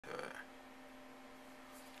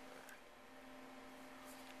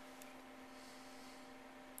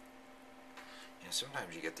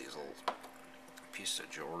sometimes you get these little pieces of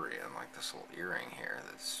jewelry and like this little earring here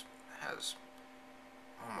that has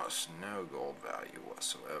almost no gold value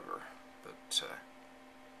whatsoever, but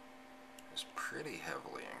is pretty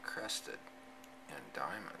heavily encrusted in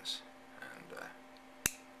diamonds, and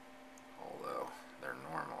although they're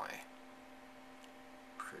normally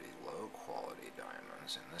pretty low quality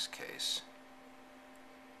diamonds, in this case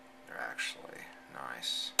they're actually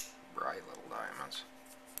nice bright little diamonds,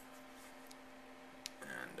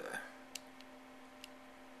 and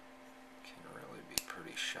can really be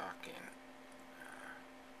pretty shocking.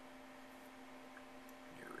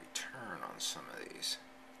 Your return on some of these,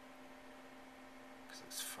 because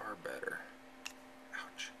it's far better,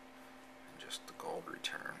 ouch, than just the gold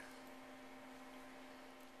return.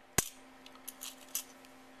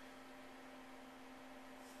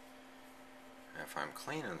 If I'm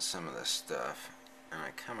cleaning some of this stuff and I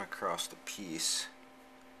come across a piece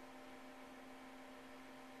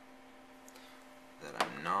that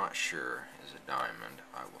I'm not sure is a diamond,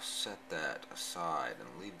 I will set that aside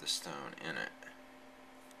and leave the stone in it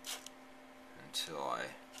until I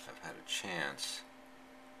have had a chance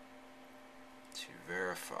to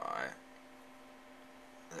verify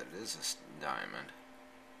that it is a diamond,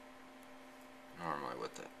 normally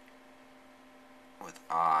with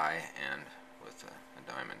eye and with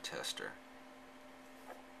a diamond tester.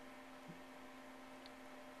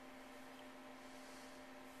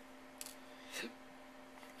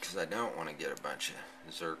 Because I don't want to get a bunch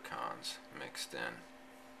of zircons mixed in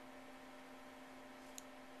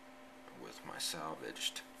with my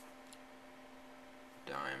salvaged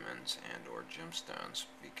diamonds and or gemstones,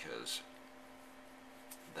 because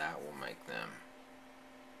that will make them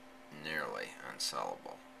nearly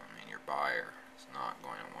unsellable. I mean, your buyer is not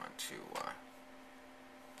going to want to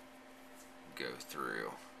go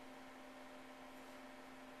through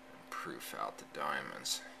and proof out the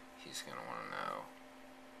diamonds. He's going to want to know,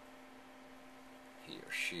 he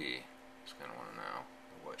or she is going to want to know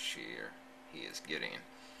what she or he is getting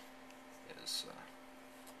is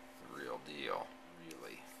the real deal.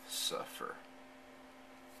 Really suffer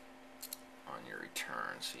on your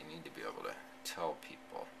returns, so you need to be able to tell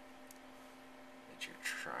people that you're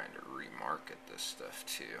trying to remarket this stuff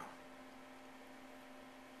too,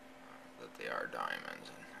 that they are diamonds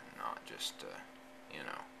and not just you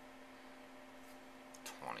know,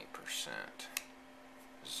 20%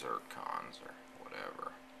 zircons or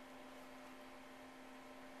whatever.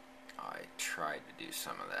 I tried to do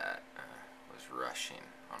some of that, was rushing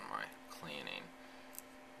on my cleaning,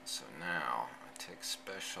 so now I take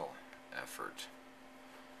special effort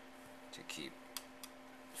to keep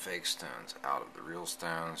fake stones out of the real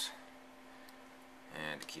stones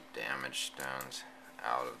and to keep damaged stones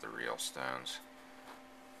out of the real stones,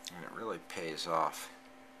 and it really pays off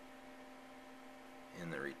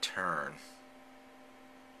in the return,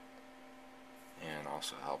 and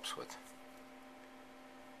also helps with